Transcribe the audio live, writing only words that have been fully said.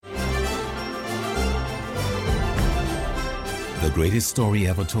The greatest story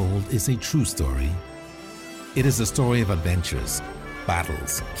ever told is a true story. It is a story of adventures,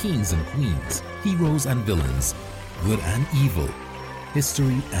 battles, kings and queens, heroes and villains, good and evil,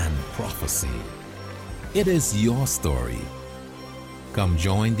 history and prophecy. It is your story. Come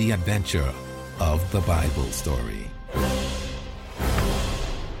join the adventure of the Bible story.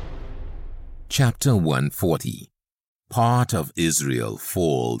 Chapter 140. Part of Israel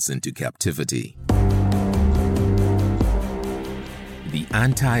falls into captivity. The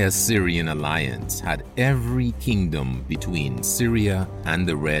anti-Assyrian alliance had every kingdom between Syria and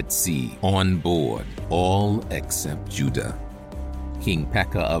the Red Sea on board, all except Judah. King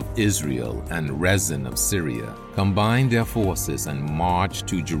Pekah of Israel and Rezin of Syria combined their forces and marched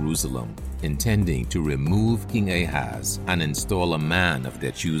to Jerusalem, intending to remove King Ahaz and install a man of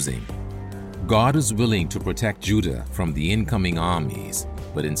their choosing. God was willing to protect Judah from the incoming armies,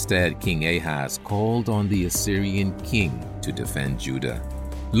 but instead King Ahaz called on the Assyrian king to defend Judah.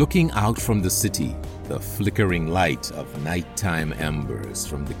 Looking out from the city, the flickering light of nighttime embers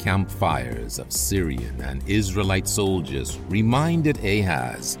from the campfires of Syrian and Israelite soldiers reminded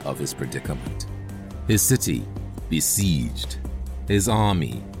Ahaz of his predicament. His city besieged, his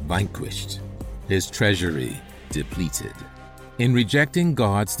army vanquished, his treasury depleted. In rejecting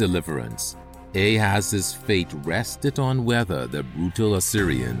God's deliverance, Ahaz's fate rested on whether the brutal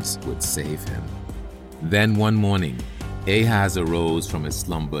Assyrians would save him. Then one morning, Ahaz arose from his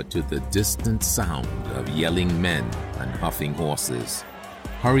slumber to the distant sound of yelling men and huffing horses.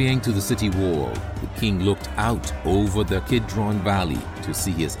 Hurrying to the city wall, the king looked out over the Kidron Valley to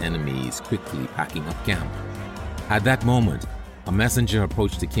see his enemies quickly packing up camp. At that moment, a messenger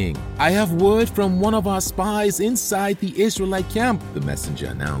approached the king. "I have word from one of our spies inside the Israelite camp," the messenger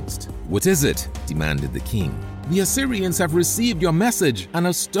announced. "What is it?" demanded the king. "The Assyrians have received your message and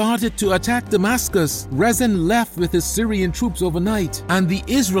have started to attack Damascus. Rezin left with his Syrian troops overnight, and the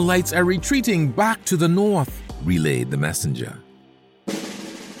Israelites are retreating back to the north," relayed the messenger.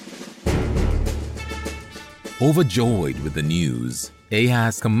 Overjoyed with the news,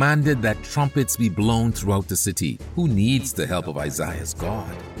 Ahaz commanded that trumpets be blown throughout the city. Who needs the help of Isaiah's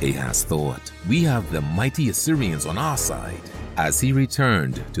God? Ahaz thought. We have the mighty Assyrians on our side. As he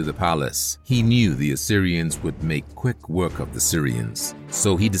returned to the palace, he knew the Assyrians would make quick work of the Syrians.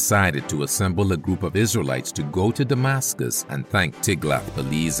 So he decided to assemble a group of Israelites to go to Damascus and thank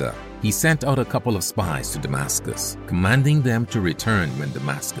Tiglath-Pileser. He sent out a couple of spies to Damascus, commanding them to return when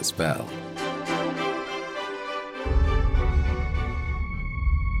Damascus fell.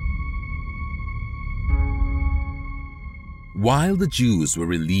 While the Jews were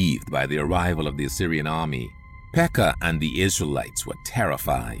relieved by the arrival of the Assyrian army, Pekah and the Israelites were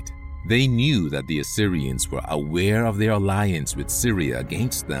terrified. They knew that the Assyrians were aware of their alliance with Syria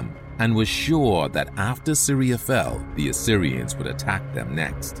against them and were sure that after Syria fell, the Assyrians would attack them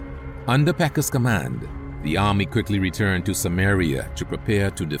next. Under Pekah's command, the army quickly returned to Samaria to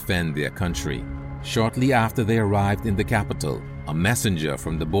prepare to defend their country. Shortly after they arrived in the capital, a messenger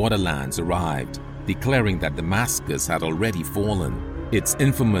from the borderlands arrived, declaring that Damascus had already fallen. Its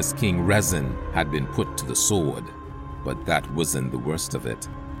infamous King Rezin had been put to the sword. But that wasn't the worst of it.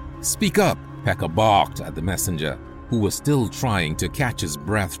 "Speak up," Pekah barked at the messenger, who was still trying to catch his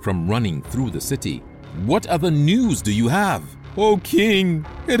breath from running through the city. "What other news do you have?" "O king,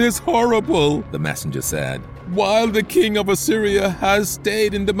 it is horrible," the messenger said. "While the king of Assyria has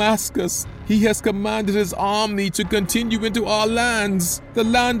stayed in Damascus, he has commanded his army to continue into our lands. The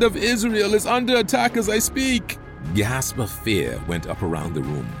land of Israel is under attack as I speak." Gasp of fear went up around the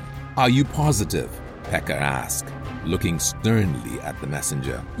room. "Are you positive?" Pekah asked, looking sternly at the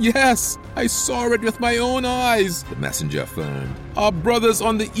messenger. "Yes, I saw it with my own eyes," the messenger affirmed. "Our brothers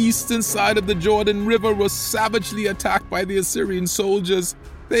on the eastern side of the Jordan River were savagely attacked by the Assyrian soldiers.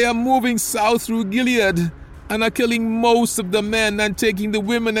 They are moving south through Gilead and are killing most of the men and taking the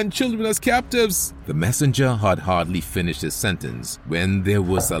women and children as captives." The messenger had hardly finished his sentence when there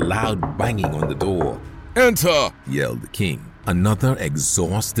was a loud banging on the door. "Enter!" yelled the king. Another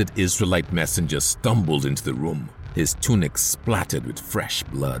exhausted Israelite messenger stumbled into the room, his tunic splattered with fresh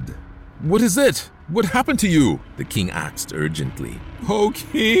blood. "What is it? What happened to you?" the king asked urgently. "O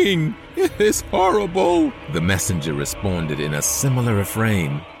king, it is horrible," the messenger responded in a similar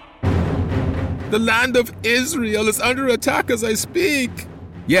refrain. "The land of Israel is under attack as I speak."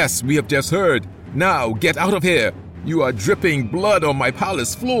 "Yes, we have just heard. Now get out of here. You are dripping blood on my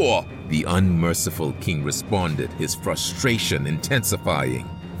palace floor," the unmerciful king responded, his frustration intensifying.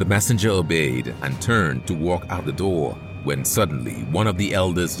 The messenger obeyed and turned to walk out the door when suddenly one of the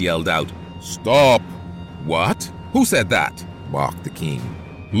elders yelled out, "Stop!" "What? Who said that?" barked the king.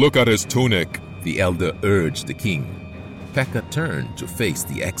 "Look at his tunic," the elder urged the king. Pekah turned to face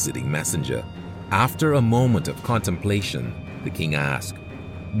the exiting messenger. After a moment of contemplation, the king asked,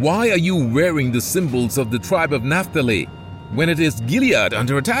 "Why are you wearing the symbols of the tribe of Naphtali when it is Gilead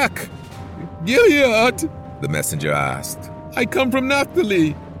under attack?" "Gilead?" the messenger asked. "I come from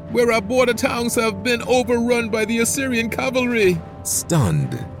Naphtali, where our border towns have been overrun by the Assyrian cavalry."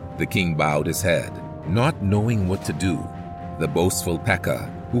 Stunned, the king bowed his head, not knowing what to do. The boastful Pekah,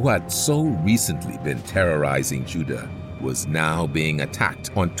 who had so recently been terrorizing Judah, was now being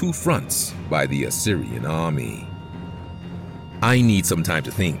attacked on two fronts by the Assyrian army. "I need some time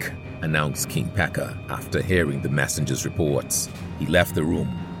to think," announced King Pekah after hearing the messenger's reports. He left the room,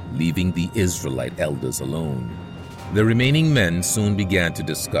 leaving the Israelite elders alone. The remaining men soon began to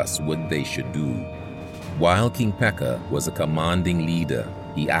discuss what they should do. While King Pekah was a commanding leader,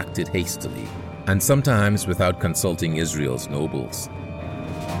 he acted hastily, and sometimes without consulting Israel's nobles.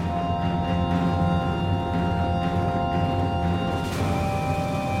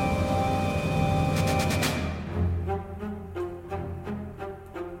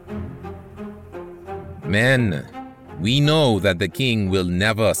 "Men, we know that the king will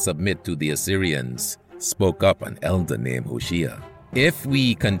never submit to the Assyrians," spoke up an elder named Hoshea. "If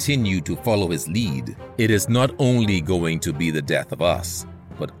we continue to follow his lead, it is not only going to be the death of us,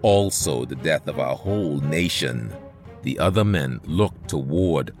 but also the death of our whole nation." The other men looked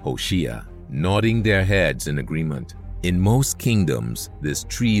toward Hoshea, nodding their heads in agreement. In most kingdoms, this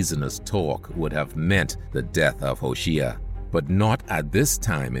treasonous talk would have meant the death of Hoshea, but not at this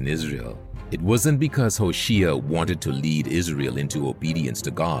time in Israel. It wasn't because Hoshea wanted to lead Israel into obedience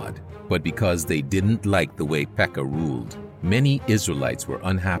to God, but because they didn't like the way Pekah ruled. Many Israelites were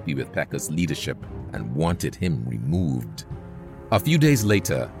unhappy with Pekah's leadership and wanted him removed. A few days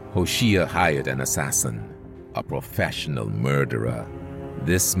later, Hoshea hired an assassin, a professional murderer.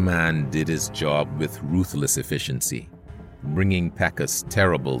 This man did his job with ruthless efficiency, bringing Pekah's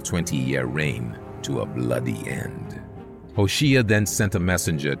terrible 20-year reign to a bloody end. Hoshea then sent a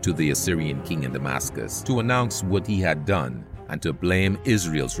messenger to the Assyrian king in Damascus to announce what he had done and to blame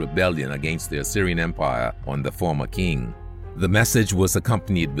Israel's rebellion against the Assyrian Empire on the former king. The message was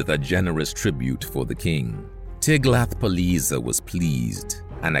accompanied with a generous tribute for the king. Tiglath-Pileser was pleased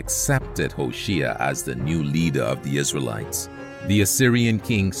and accepted Hoshea as the new leader of the Israelites. The Assyrian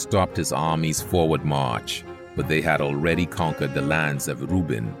king stopped his army's forward march, but they had already conquered the lands of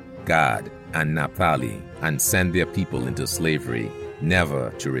Reuben, Gad, and Naphtali and sent their people into slavery,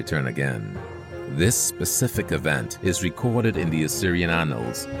 never to return again. This specific event is recorded in the Assyrian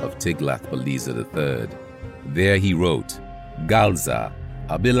annals of Tiglath-Pileser III. There he wrote, "Galza,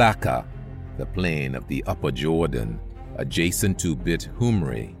 Abilaka, the plain of the upper Jordan, adjacent to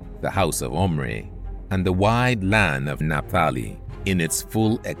Bit-Humri, the house of Omri, and the wide land of Naphtali, in its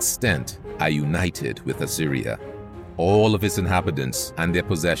full extent, are united with Assyria. All of its inhabitants and their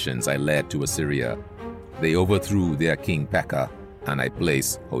possessions I led to Assyria. They overthrew their king Pekah, and I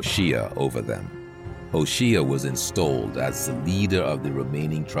placed Hoshea over them." Hoshea was installed as the leader of the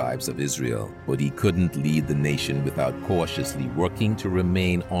remaining tribes of Israel, but he couldn't lead the nation without cautiously working to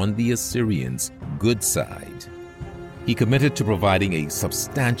remain on the Assyrians' good side. He committed to providing a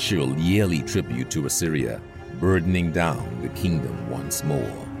substantial yearly tribute to Assyria, burdening down the kingdom once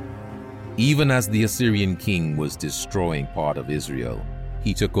more. Even as the Assyrian king was destroying part of Israel,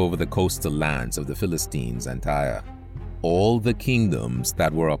 he took over the coastal lands of the Philistines and Tyre. All the kingdoms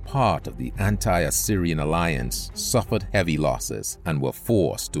that were a part of the anti-Assyrian alliance suffered heavy losses and were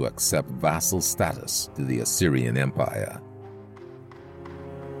forced to accept vassal status to the Assyrian Empire.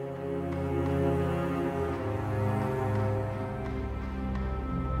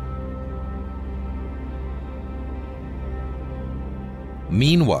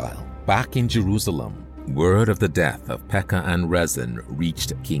 Meanwhile, back in Jerusalem, word of the death of Pekah and Rezin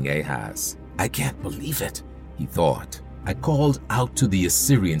reached King Ahaz. "I can't believe it," he thought. "I called out to the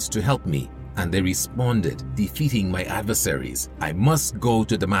Assyrians to help me, and they responded, defeating my adversaries. I must go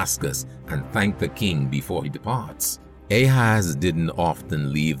to Damascus and thank the king before he departs." Ahaz didn't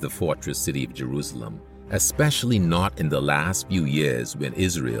often leave the fortress city of Jerusalem, especially not in the last few years when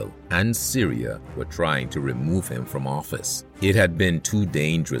Israel and Syria were trying to remove him from office. It had been too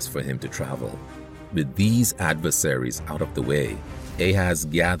dangerous for him to travel. With these adversaries out of the way, Ahaz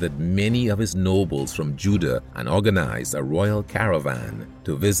gathered many of his nobles from Judah and organized a royal caravan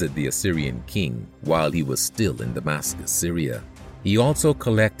to visit the Assyrian king while he was still in Damascus, Syria. He also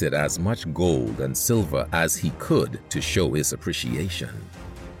collected as much gold and silver as he could to show his appreciation.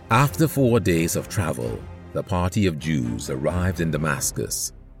 After 4 days of travel, the party of Jews arrived in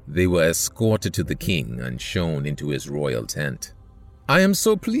Damascus. They were escorted to the king and shown into his royal tent. "I am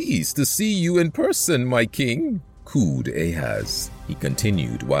so pleased to see you in person, my king," cooed Ahaz. He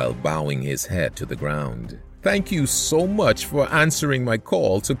continued while bowing his head to the ground. "Thank you so much for answering my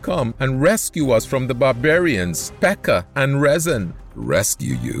call to come and rescue us from the barbarians, Pekah and Rezin."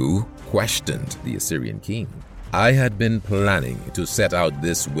 "Rescue you?" questioned the Assyrian king. "I had been planning to set out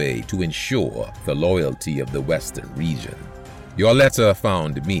this way to ensure the loyalty of the western region. Your letter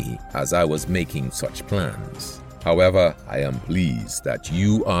found me as I was making such plans. However, I am pleased that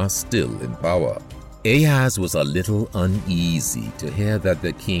you are still in power." Ahaz was a little uneasy to hear that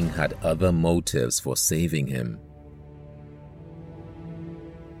the king had other motives for saving him.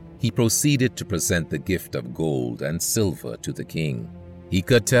 He proceeded to present the gift of gold and silver to the king. He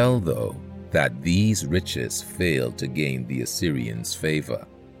could tell, though, that these riches failed to gain the Assyrians' favor.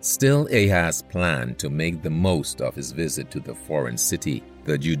 Still, Ahaz planned to make the most of his visit to the foreign city.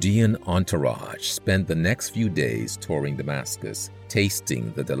 The Judean entourage spent the next few days touring Damascus,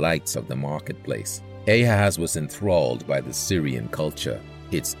 tasting the delights of the marketplace. Ahaz was enthralled by the Syrian culture,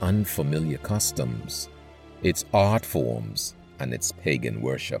 its unfamiliar customs, its art forms, and its pagan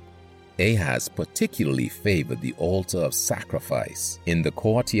worship. Ahaz particularly favored the altar of sacrifice in the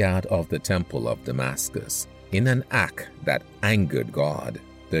courtyard of the Temple of Damascus. In an act that angered God,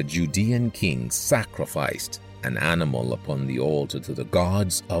 the Judean king sacrificed an animal upon the altar to the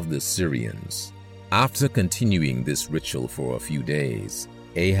gods of the Syrians. After continuing this ritual for a few days,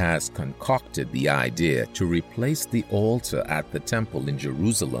 Ahaz concocted the idea to replace the altar at the temple in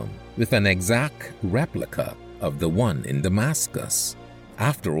Jerusalem with an exact replica of the one in Damascus.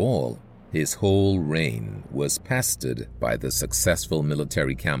 After all, his whole reign was pestered by the successful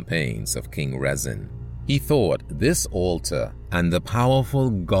military campaigns of King Rezin. He thought this altar and the powerful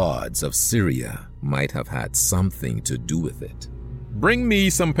gods of Syria might have had something to do with it. "Bring me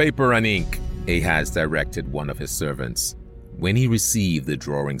some paper and ink," Ahaz directed one of his servants. When he received the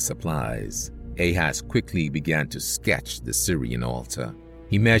drawing supplies, Ahaz quickly began to sketch the Syrian altar.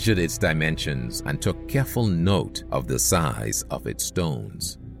 He measured its dimensions and took careful note of the size of its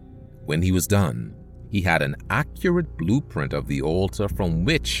stones. When he was done, he had an accurate blueprint of the altar from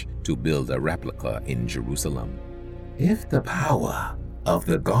which to build a replica in Jerusalem. "If the power of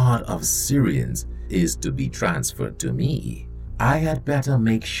the god of Syrians is to be transferred to me, I had better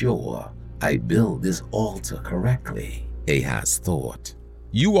make sure I build this altar correctly," Ahaz thought.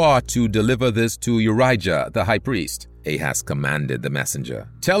 "You are to deliver this to Urijah the high priest," Ahaz commanded the messenger.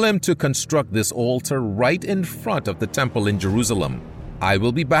 "Tell him to construct this altar right in front of the temple in Jerusalem. I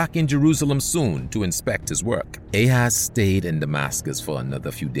will be back in Jerusalem soon to inspect his work." Ahaz stayed in Damascus for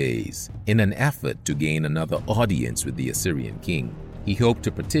another few days in an effort to gain another audience with the Assyrian king. He hoped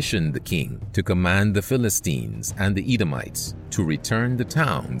to petition the king to command the Philistines and the Edomites to return the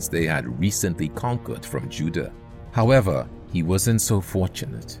towns they had recently conquered from Judah. However, he wasn't so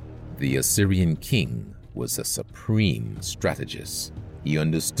fortunate. The Assyrian king was a supreme strategist. He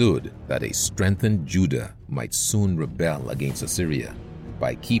understood that a strengthened Judah might soon rebel against Assyria.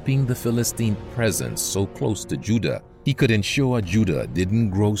 By keeping the Philistine presence so close to Judah, he could ensure Judah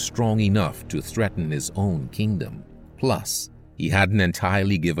didn't grow strong enough to threaten his own kingdom. Plus, he hadn't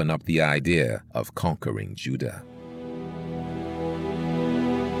entirely given up the idea of conquering Judah.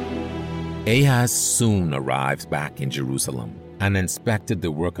 Ahaz soon arrived back in Jerusalem and inspected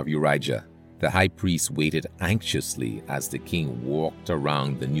the work of Urijah. The high priest waited anxiously as the king walked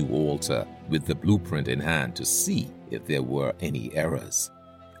around the new altar with the blueprint in hand to see if there were any errors.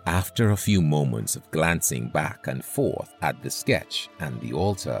 After a few moments of glancing back and forth at the sketch and the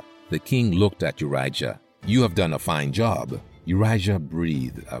altar, the king looked at Urijah. "You have done a fine job." Urijah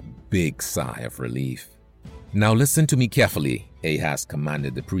breathed a big sigh of relief. "Now listen to me carefully," Ahaz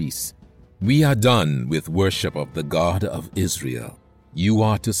commanded the priests. "We are done with worship of the God of Israel. You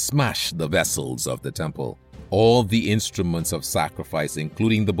are to smash the vessels of the temple, all the instruments of sacrifice,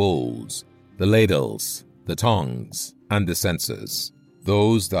 including the bowls, the ladles, the tongs, and the censers.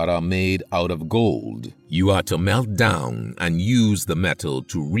 Those that are made out of gold, you are to melt down and use the metal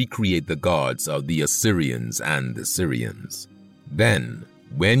to recreate the gods of the Assyrians and the Syrians. Then,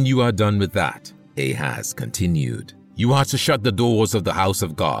 when you are done with that," Ahaz continued, "you are to shut the doors of the house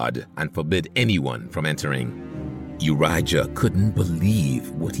of God and forbid anyone from entering." Urijah couldn't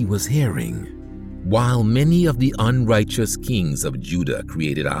believe what he was hearing. While many of the unrighteous kings of Judah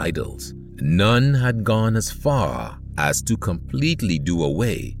created idols, none had gone as far as to completely do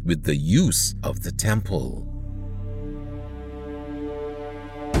away with the use of the temple.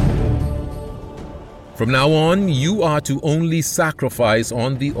 "From now on, you are to only sacrifice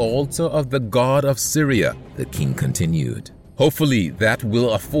on the altar of the god of Syria," the king continued. "Hopefully that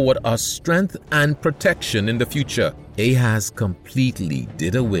will afford us strength and protection in the future." Ahaz completely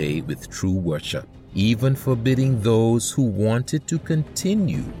did away with true worship. even forbidding those who wanted to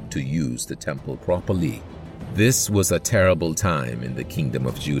continue to use the temple properly. This was a terrible time in the kingdom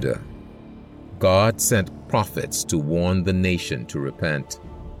of Judah. God sent prophets to warn the nation to repent,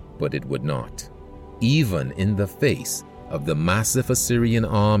 but it would not. Even in the face of the massive Assyrian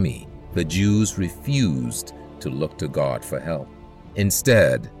army, the Jews refused to look to God for help.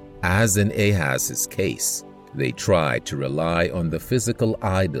 Instead, as in Ahaz's case, they tried to rely on the physical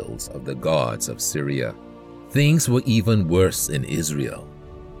idols of the gods of Syria. Things were even worse in Israel.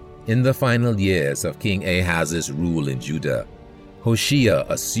 In the final years of King Ahaz's rule in Judah, Hoshea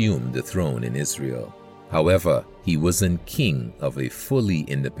assumed the throne in Israel. However, he wasn't king of a fully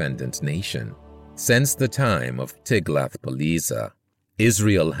independent nation. Since the time of Tiglath-Pileser,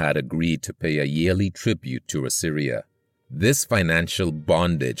 Israel had agreed to pay a yearly tribute to Assyria. This financial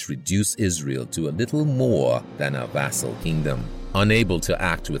bondage reduced Israel to a little more than a vassal kingdom, unable to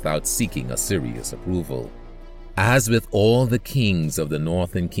act without seeking Assyria's approval. As with all the kings of the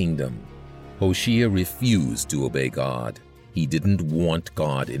northern kingdom, Hoshea refused to obey God. He didn't want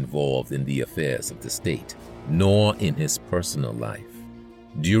God involved in the affairs of the state, nor in his personal life.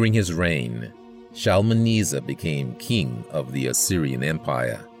 During his reign, Shalmaneser became king of the Assyrian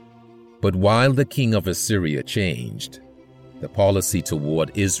Empire. But while the king of Assyria changed, the policy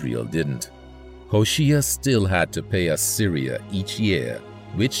toward Israel didn't. Hoshea still had to pay Assyria each year,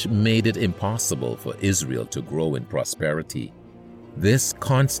 which made it impossible for Israel to grow in prosperity. This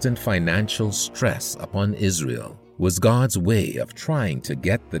constant financial stress upon Israel was God's way of trying to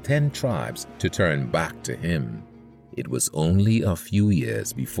get the 10 tribes to turn back to him. It was only a few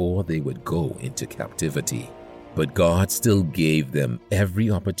years before they would go into captivity, but God still gave them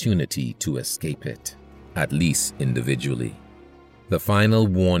every opportunity to escape it, at least individually. The final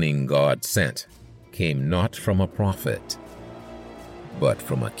warning God sent came not from a prophet, but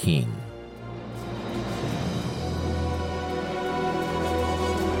from a king.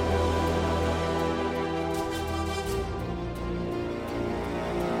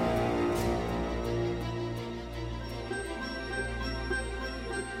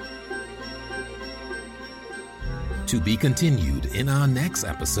 To be continued in our next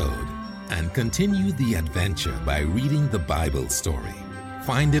episode, and continue the adventure by reading the Bible story.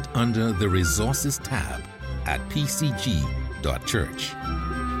 Find it under the Resources tab at pcg.church.